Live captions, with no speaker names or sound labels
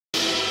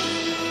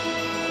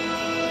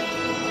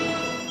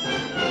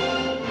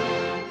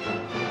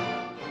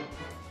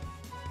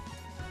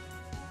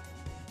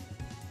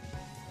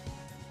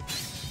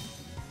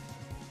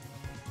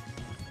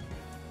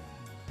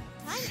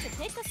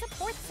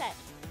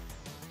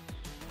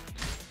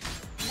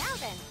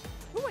then.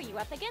 Who are you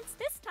up against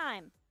this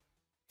time?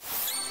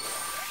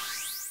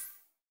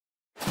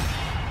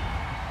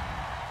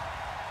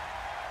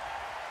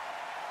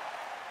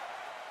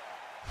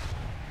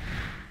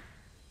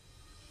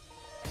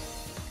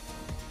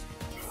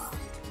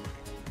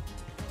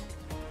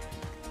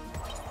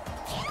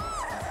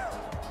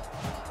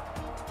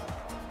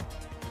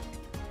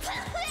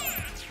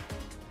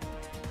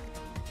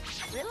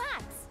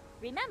 Relax.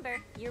 Remember,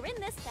 you're in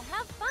this to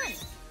have fun.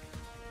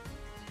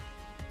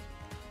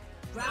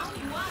 Round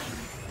 1.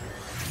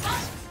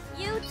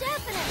 You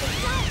definitely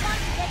don't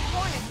want to get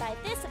cornered by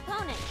this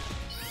opponent.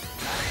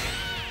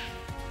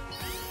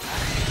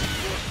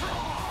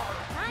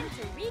 Time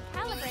to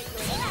recalibrate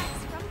your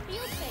attacks from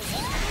field phase.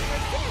 Your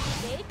synergy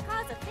gauge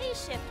cause a phase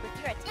shift with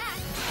your attack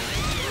and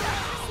fill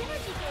up your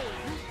synergy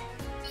gauge.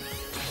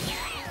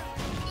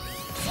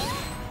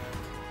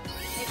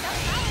 Pick up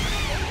power to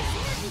build your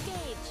synergy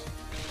gauge.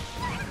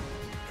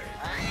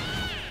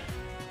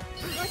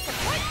 Your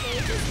support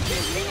gauge is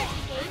your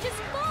synergy gauge is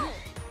full.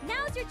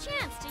 Now's your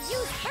chance to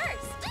use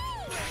burst.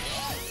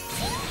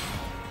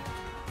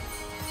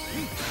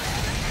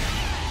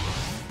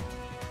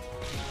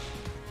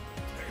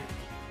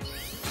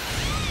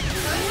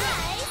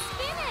 Nice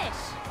finish.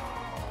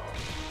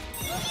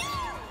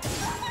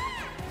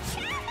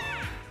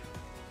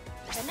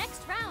 The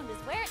next round is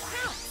where it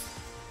counts.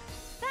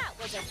 That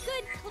was a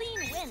good, clean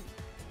win.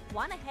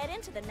 Want to head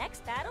into the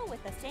next battle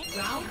with the same...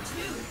 Round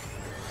 2.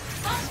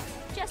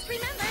 Just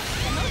remember,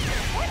 the most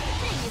important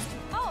thing is to...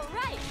 All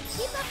right,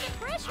 keep up the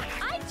pressure.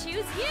 I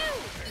choose you.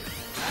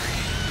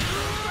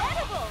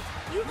 Incredible!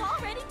 You've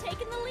already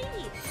taken the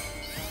lead.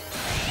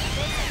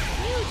 There's a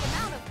huge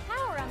amount of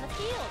power on the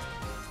field.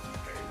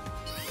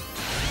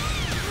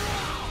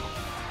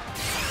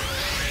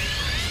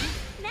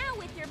 Now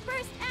with your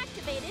burst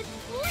activated,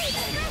 lay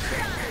the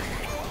pressure on it.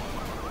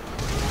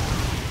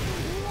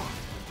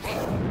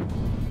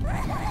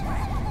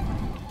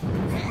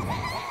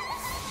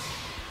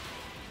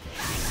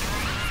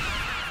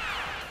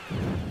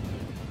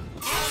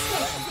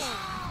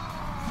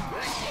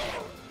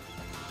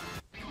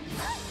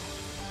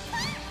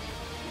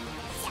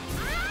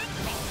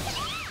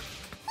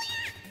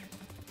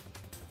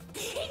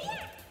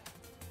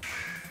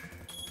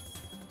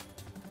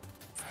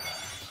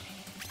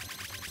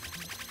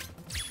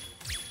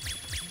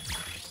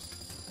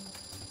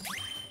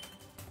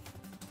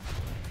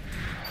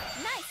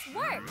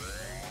 Work!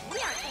 We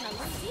aren't gonna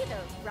lose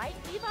either, right,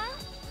 Levi?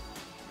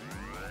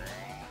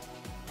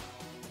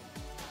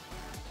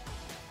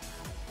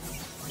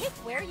 Pick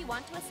where you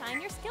want to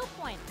assign your skill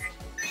points.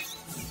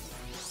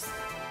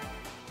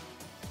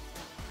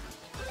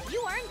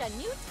 You earned a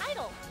new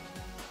title.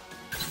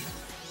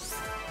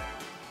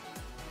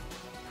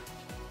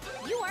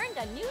 You earned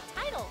a new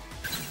title.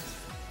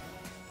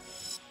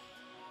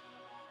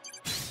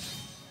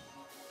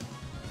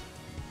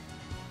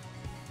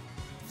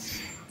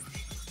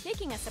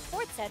 Picking a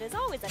support set is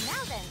always a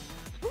now then.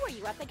 Who are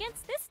you up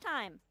against this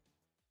time?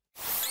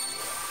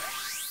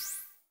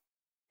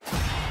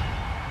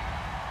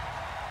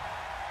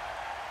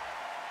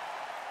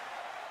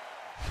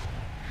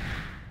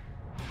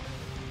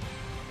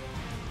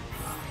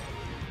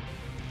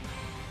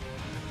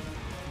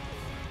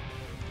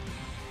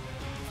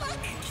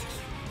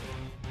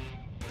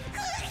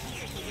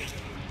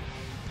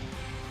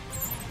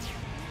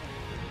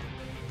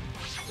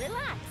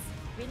 Relax.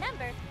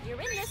 Remember, you're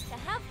in this to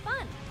have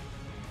fun.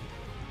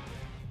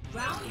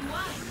 Round 1.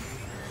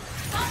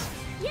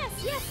 Yes.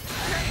 Your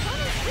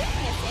opponent's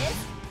weakness is...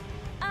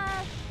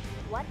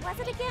 what was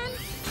it again?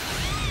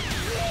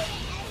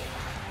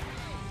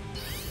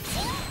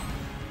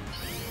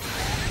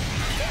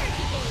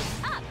 Synergy gauge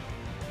up.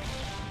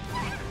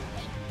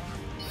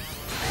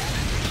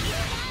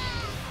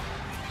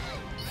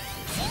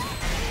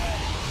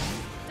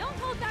 Don't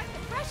hold back the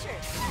pressure,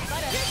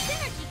 but your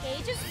synergy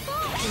gauge is full.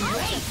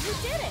 Awesome, you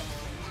did it.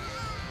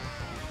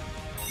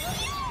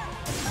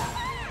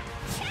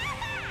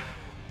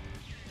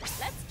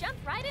 Let's jump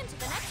right into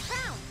the next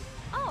round.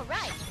 All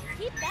right,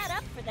 keep that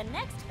up for the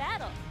next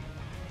battle.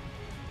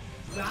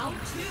 Round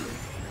 2.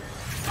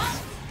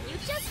 You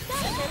just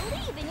gotta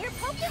believe in your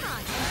Pokemon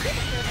and give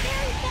it your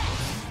very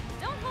best.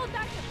 Don't hold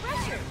back the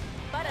pressure,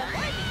 but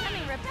avoid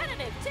becoming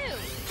repetitive too.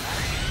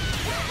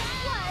 That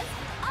was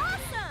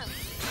awesome!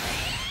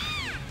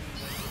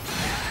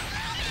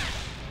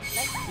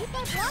 Let's keep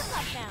our block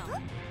up now.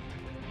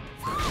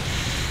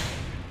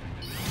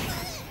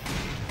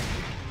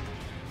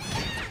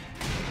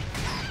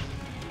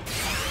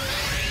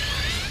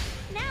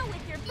 Now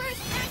with your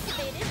burst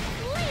activated,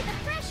 lay the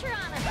pressure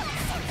on him.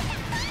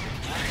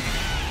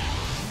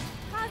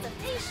 Cause a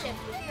phase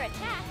shift with your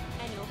attack,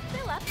 and you'll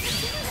fill up the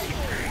synergy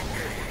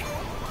gauge.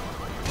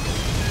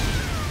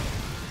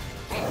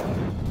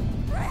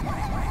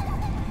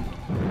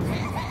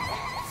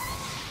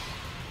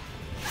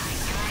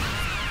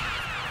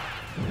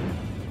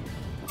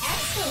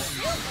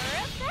 Super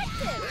effective!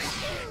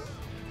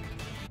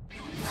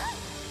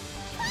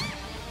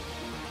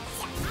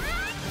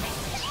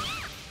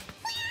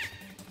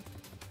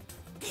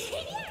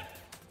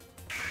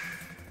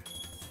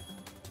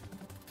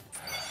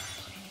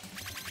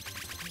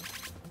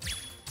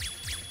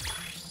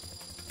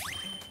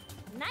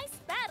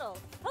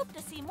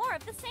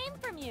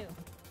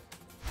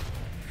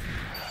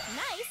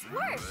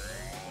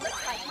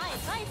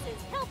 advice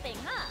is helping,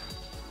 huh?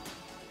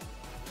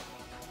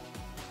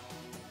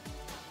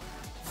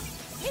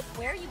 Pick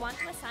where you want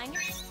to assign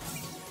your...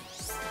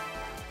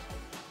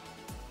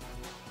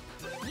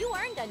 You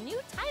earned a new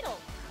title.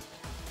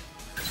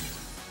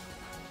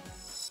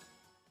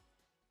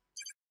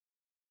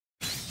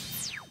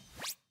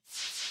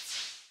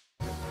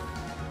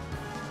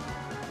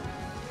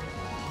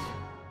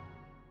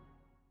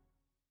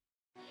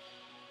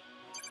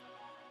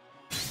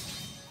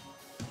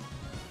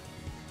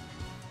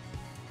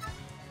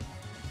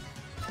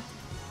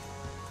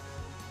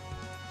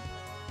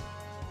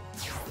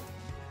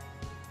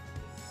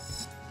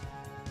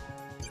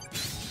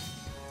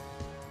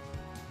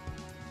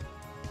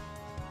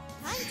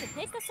 Time to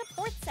pick a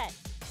support set.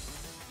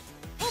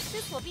 Hope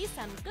this will be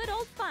some good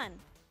old fun.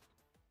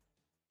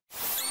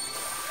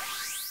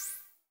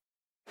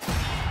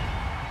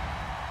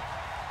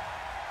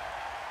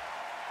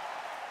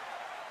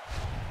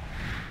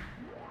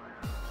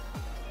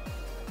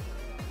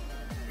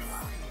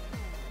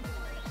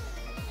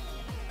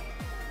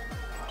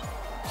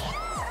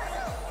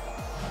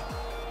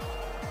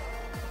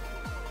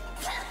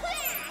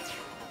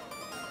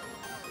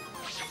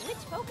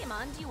 Which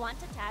Pokemon do you want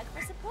to tag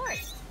for support?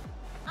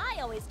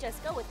 I always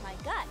just go with my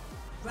gut.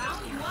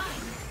 Round 1.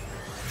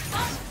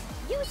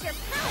 Use your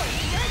power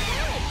to your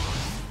advantage.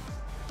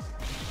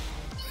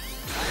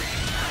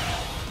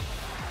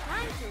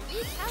 Time to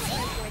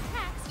recalibrate your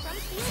attacks from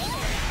field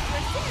trip.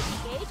 Your synergy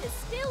gauge is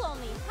still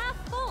only half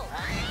full.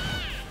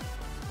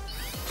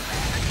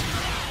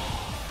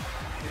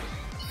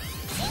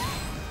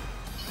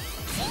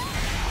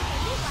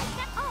 You like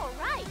that? All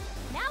right.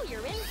 Now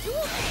you're in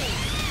dual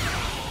phase.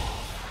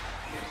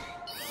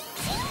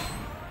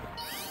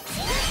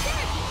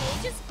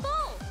 Is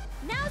full.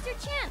 Now's your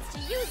chance to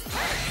use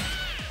burst.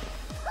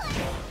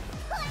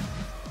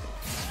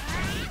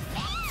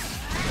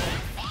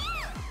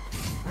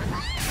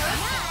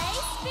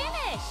 Nice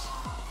finish.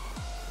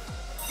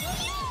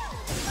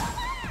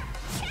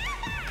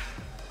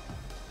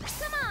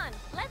 Come on,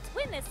 let's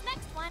win this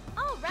next one.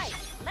 All right,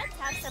 let's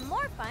have some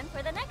more fun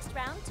for the next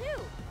round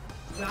too.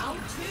 Round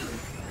 2.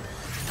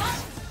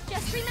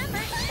 Just remember,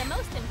 the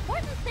most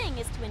important thing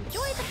is to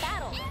enjoy the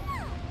battle.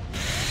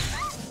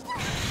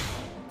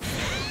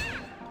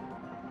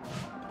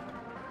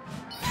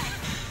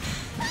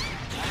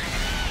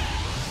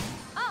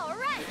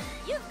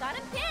 Got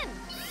him pinned.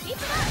 Keep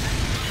it up.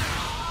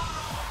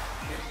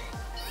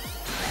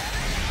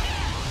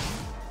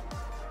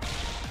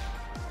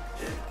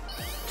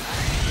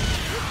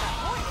 You've got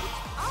more reach.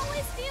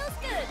 Always feels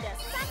good to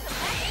suck them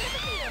back into the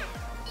field.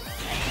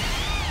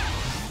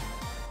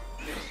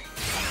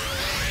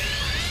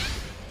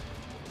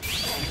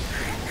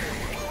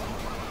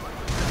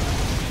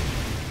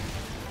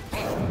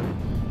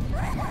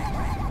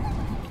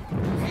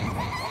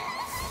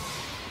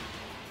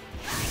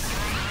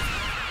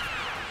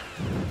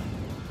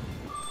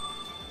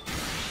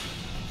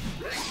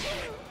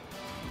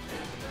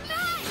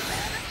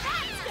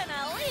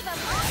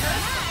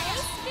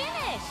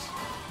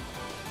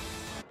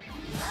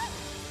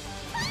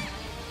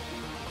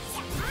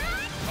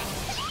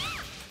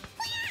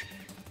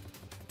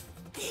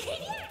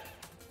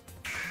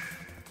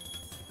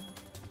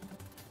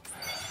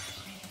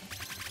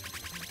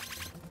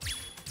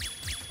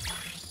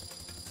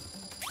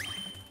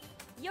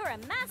 You're a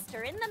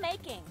master in the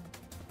making.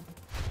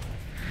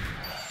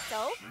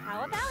 So,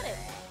 how about it?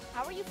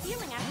 How are you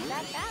feeling after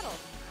that battle?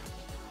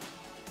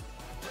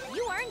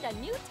 You earned a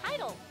new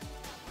title.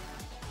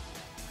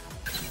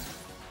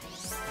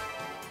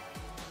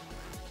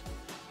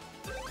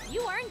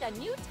 You earned a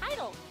new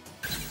title.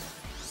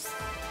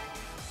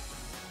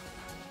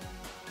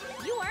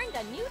 You earned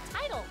a new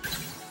title.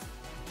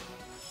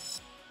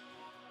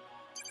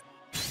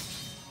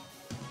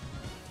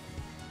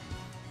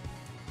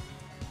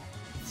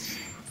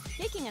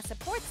 Picking a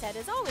support set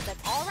is always a...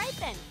 All right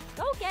then,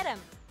 go get him.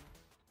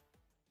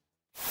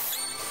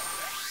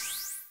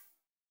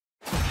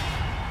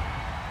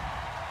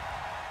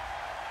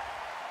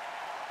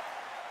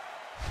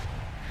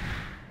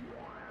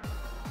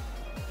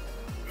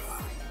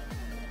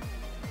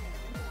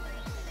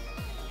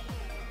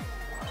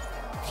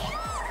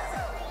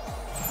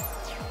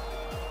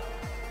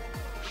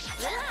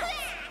 Relax.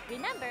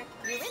 Remember,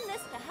 you're in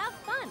this to have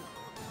fun.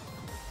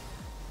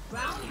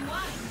 Round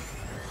 1.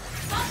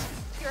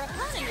 Your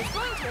opponent is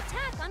going to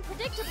attack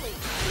unpredictably.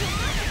 You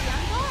have to be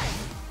on guard.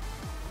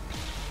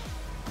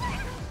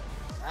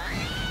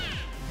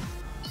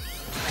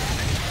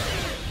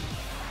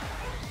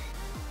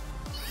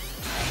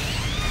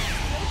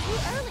 You'll too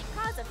early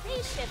cause a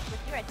phase shift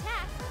with your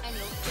attack, and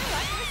you'll fill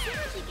up your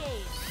synergy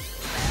gauge.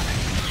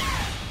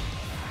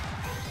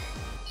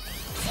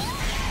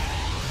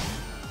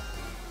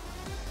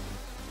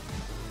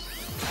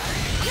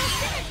 Your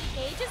synergy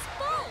gauge is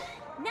full.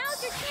 Now's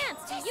your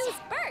chance to use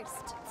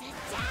burst.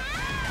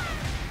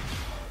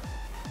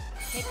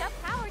 Pick up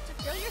power to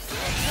fill your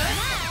synergy.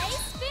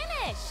 Nice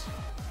finish!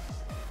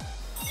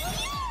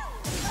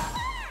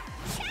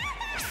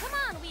 Come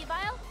on,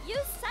 Weavile.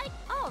 Use Psych.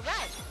 All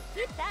right.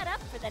 Keep that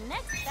up for the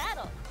next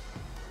battle.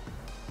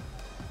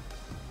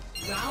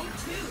 Round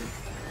 2.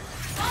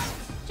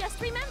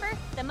 Just remember,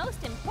 the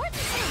most important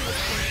thing is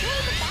to enjoy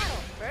the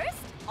battle.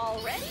 First,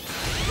 all ready?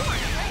 You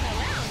aren't playing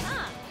around,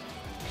 huh?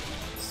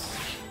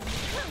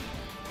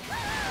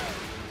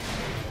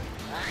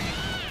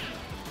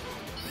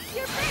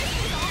 Your burst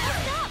is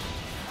almost up!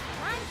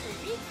 Time to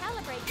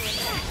recalibrate your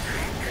attack.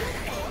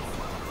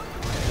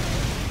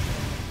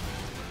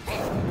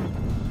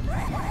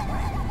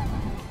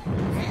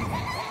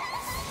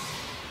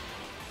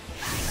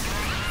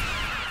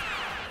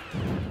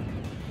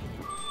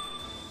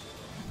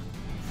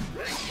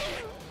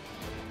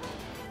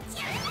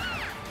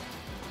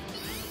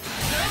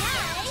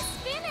 Nice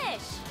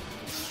finish!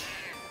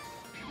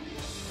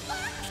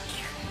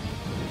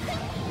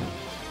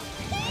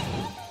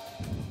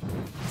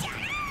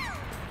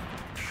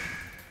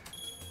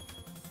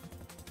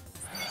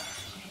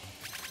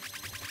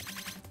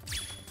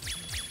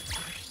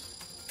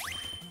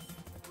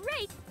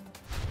 Great!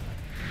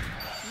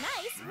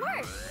 Nice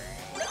work!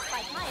 Looks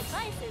like my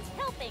advice is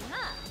helping,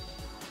 huh?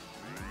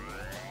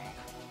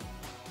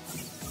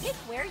 Pick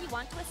where you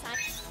want to assign.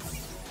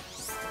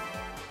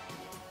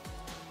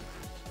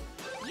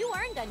 You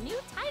earned a new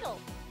title.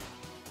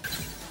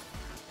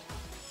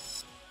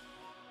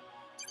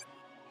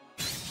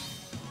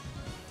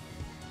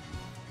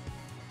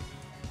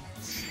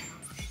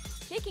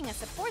 Picking a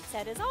support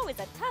set is always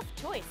a tough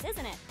choice,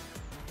 isn't it?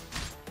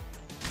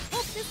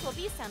 Hope this will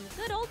be some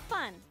good old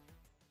fun.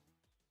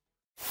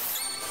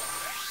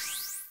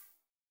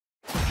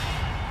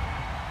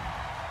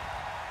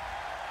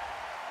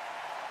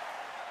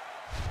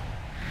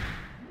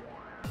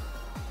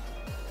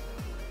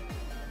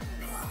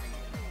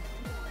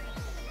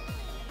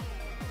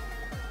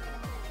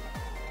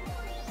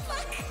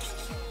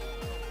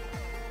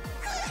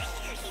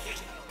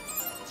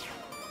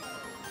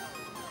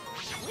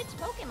 Which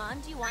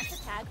Pokemon do you want to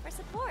tag for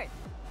support?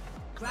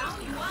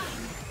 Round 1.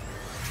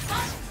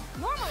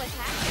 Normal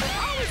attacks will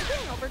always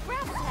win over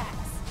grab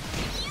attacks.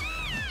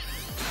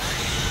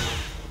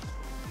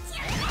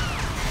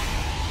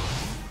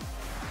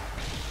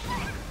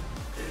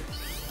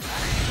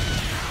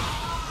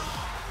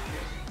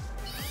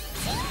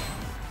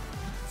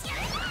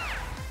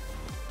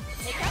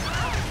 Pick up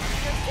power.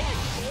 Your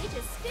synergy gauge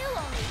is still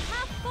only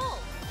half full.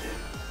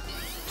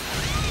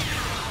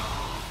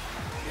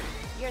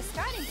 You're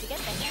starting to get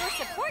that your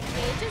support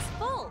gauge is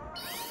full.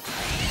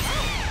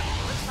 Oh,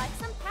 looks like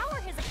some power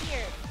has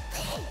appeared.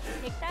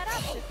 Pick that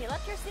up to fill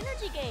up your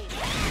synergy gauge.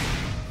 Your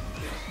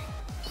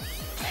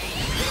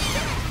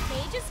synergy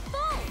gauge is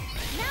full.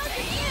 Now's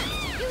your chance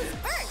to use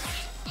burst.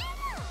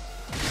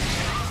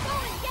 Go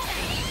and get it.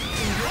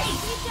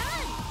 Nicely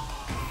done.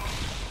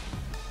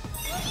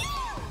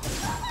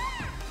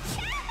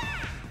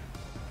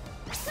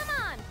 Come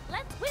on,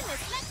 let's win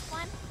this next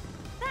one.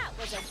 That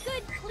was a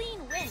good, clean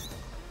win.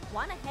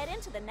 Want to head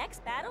into the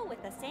next battle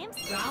with the same...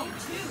 Round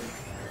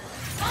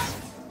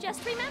 2.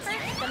 Just remember,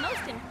 the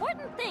most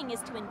important thing is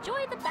to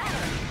enjoy the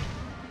battle.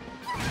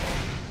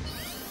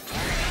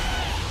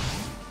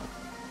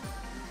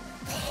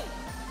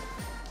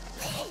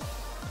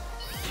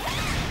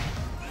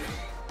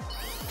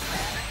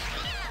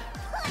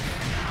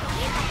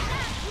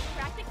 You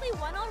practically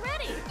won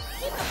already.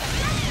 Keep up the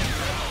pressure and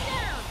take it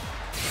down.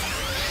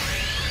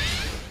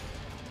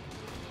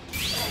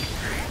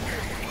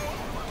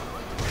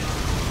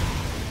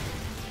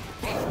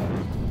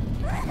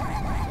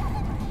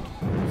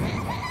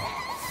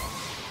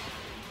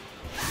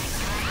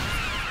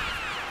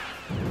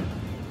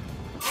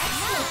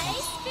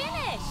 Nice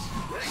finish!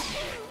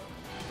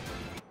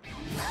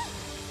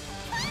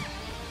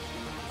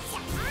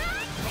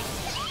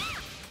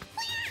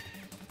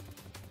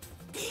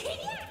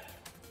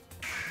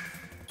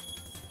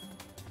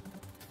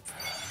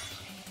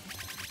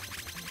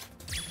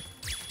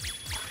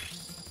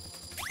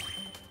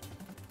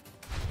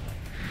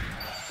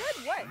 Good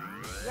work!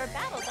 Your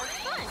battles are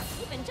fun,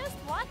 even just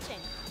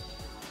watching.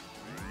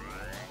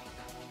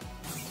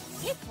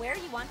 Pick where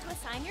you want to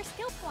assign your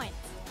skill points.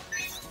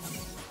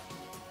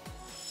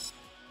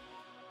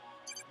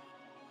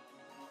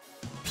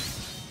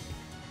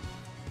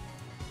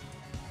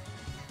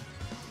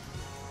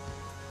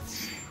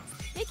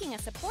 Picking a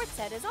support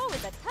set is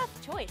always a tough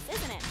choice,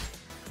 isn't it?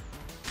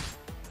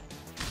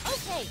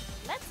 Okay,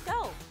 let's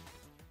go!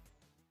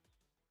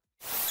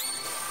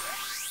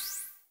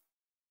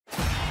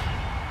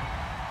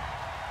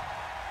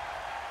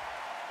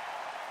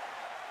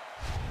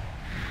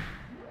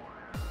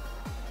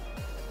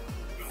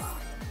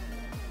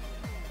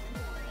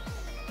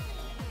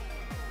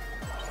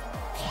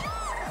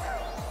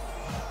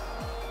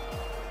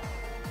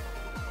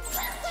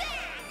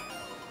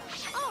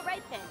 All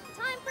right then,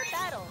 time for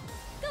battle.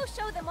 Go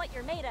show them what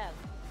you're made of.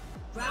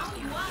 Round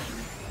 1.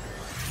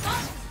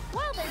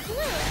 While they're blue,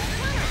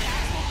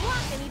 counterattacks will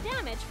block any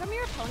damage from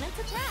your opponent's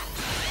attack.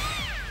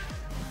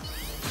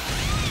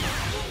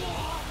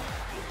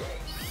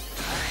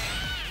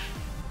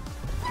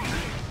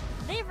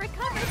 They've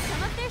recovered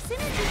some of their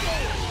synergy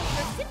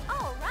gauge.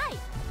 All right,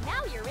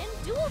 now you're in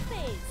duel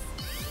phase.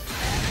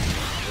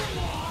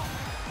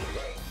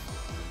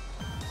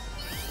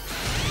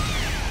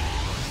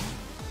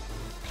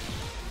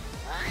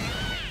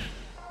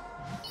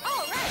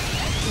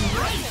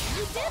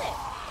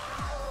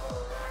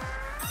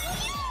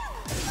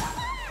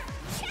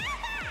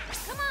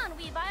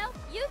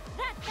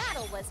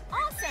 battle was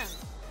awesome!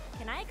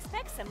 Can I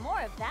expect some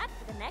more of that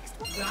for the next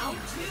one? Round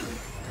 2.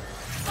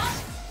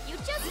 You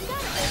just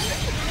gotta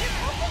believe in your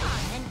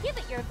Pokemon and give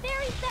it your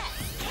very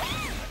best!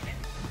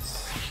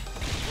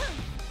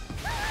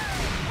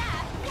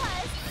 That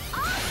was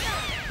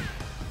awesome!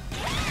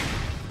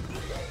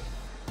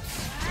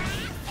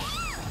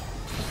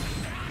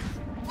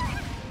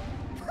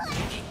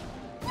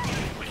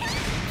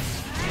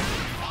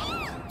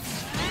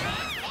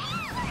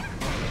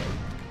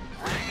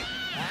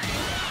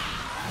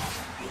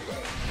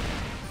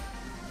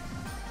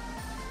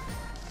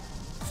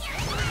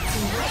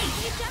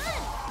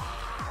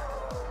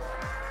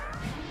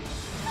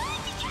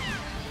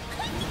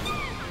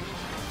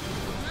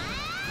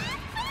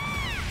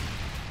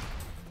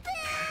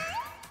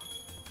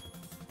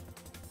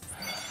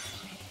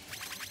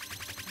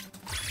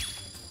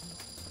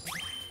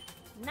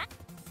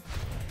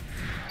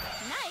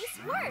 Nice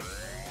work!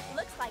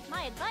 Looks like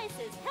my advice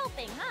is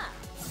helping, huh?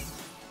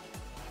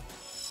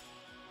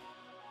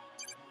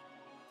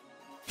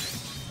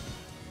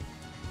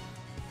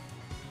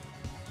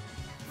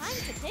 Time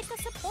to pick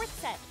a support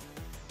set.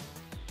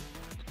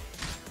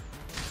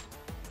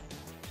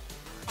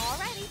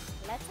 Alrighty,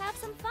 let's have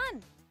some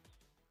fun.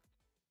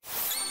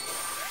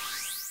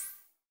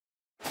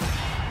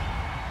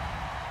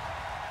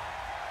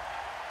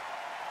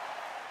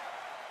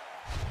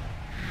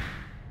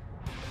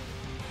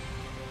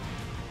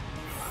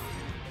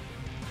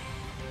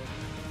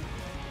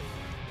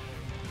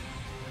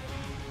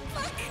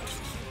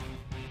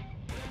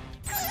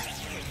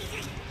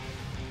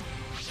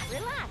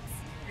 Relax.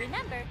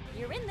 Remember,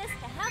 you're in this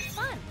to have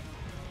fun.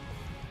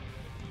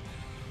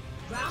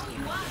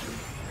 Round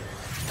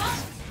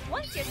 1.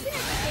 Once your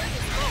synergy gauge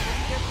is full,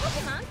 your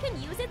Pokemon can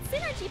use its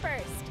synergy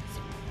burst.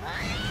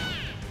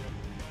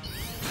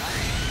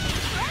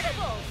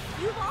 Incredible!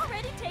 You've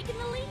already taken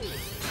the lead.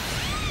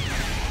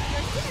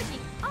 Your synergy...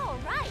 All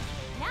right,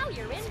 now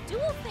you're in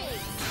dual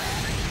phase.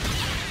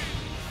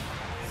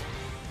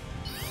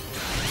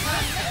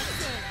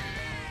 Amazing!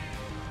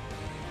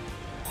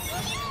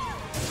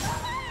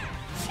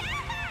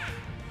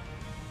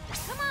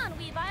 Come on,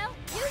 Weavile,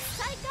 you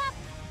psych up!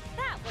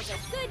 That was a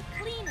good,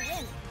 clean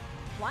win.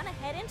 Wanna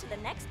head into the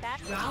next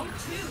battle? Round 2.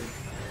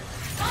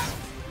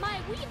 My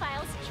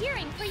Weavile's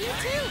cheering for you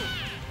too!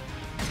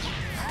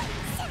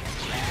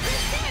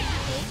 Your synergy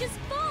gauge is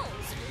full!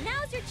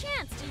 Now's your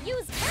chance to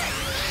use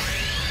burst!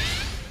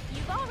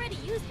 You've already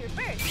used your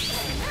burst, so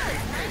now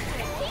it's time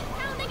to keep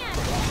pounding at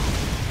it!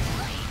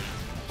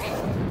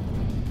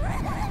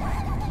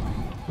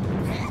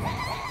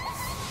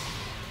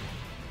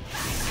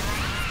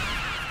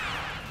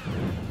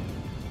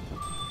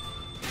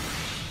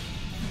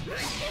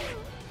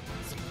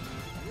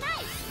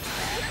 Nice!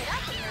 Keep it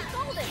up and you're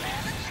golden!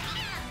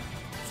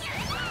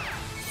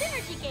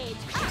 Synergy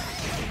gauge up!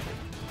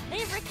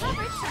 They've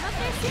recovered some of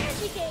their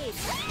synergy gauge!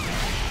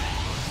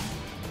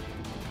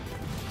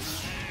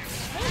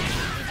 Hey,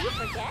 did you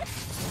forget?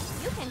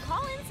 You can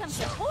call in some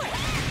support!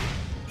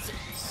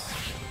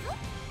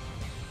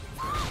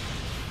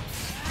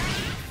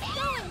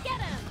 Go and get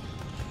him!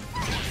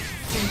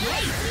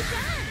 Nicely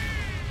done!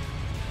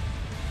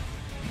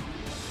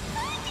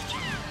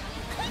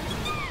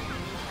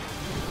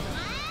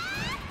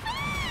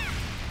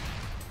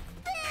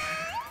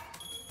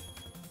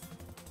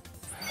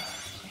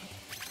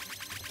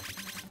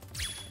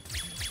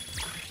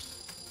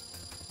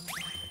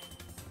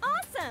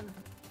 Awesome!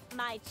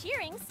 My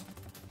cheerings.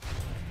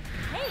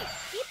 Hey,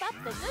 keep up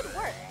the good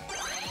work.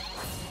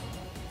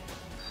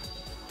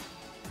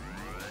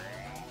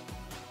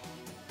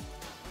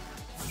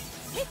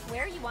 Pick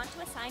where you want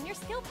to assign your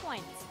skill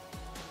points.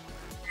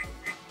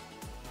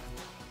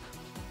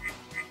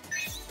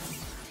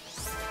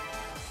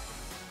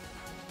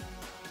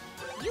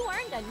 You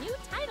earned a new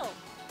title.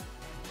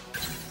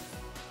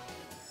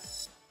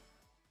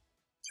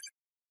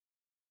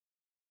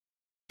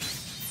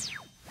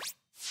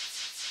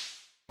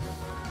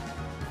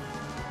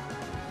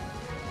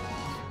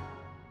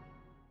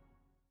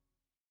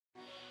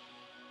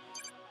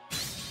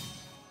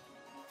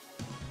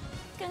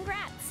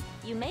 Congrats!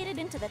 You made it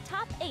into the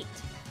top 8.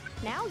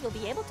 Now you'll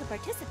be able to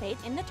participate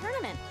in the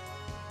tournament.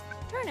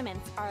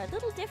 Tournaments are a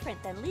little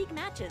different than league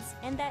matches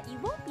in that you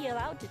won't be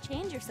allowed to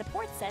change your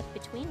support set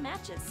between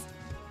matches.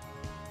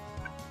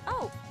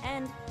 Oh,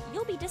 and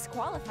you'll be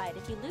disqualified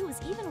if you lose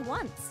even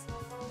once.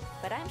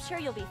 But I'm sure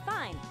you'll be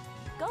fine.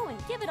 Go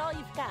and give it all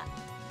you've got.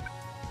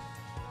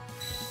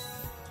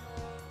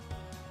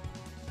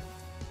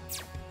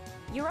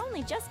 You're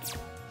only just...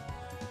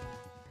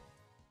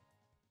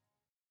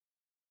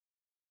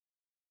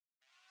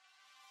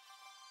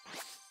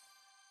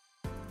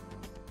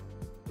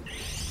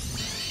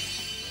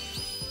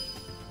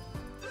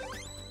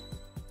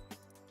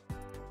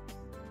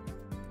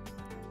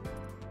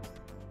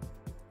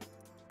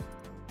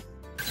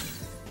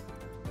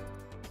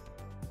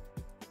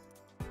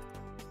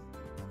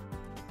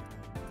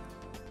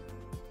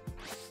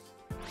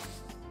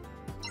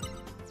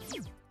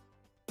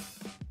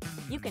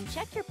 You can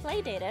check your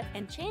play data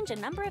and change a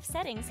number of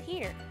settings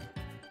here.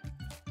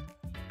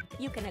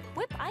 You can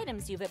equip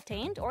items you've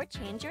obtained or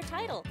change your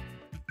title.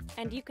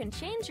 And you can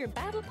change your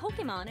battle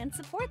Pokémon and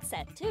support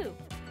set, too.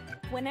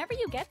 Whenever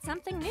you get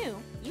something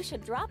new, you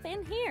should drop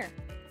in here.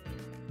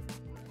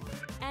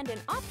 And in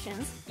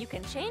Options, you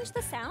can change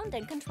the sound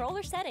and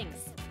controller settings.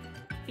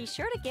 Be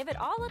sure to give it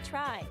all a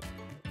try.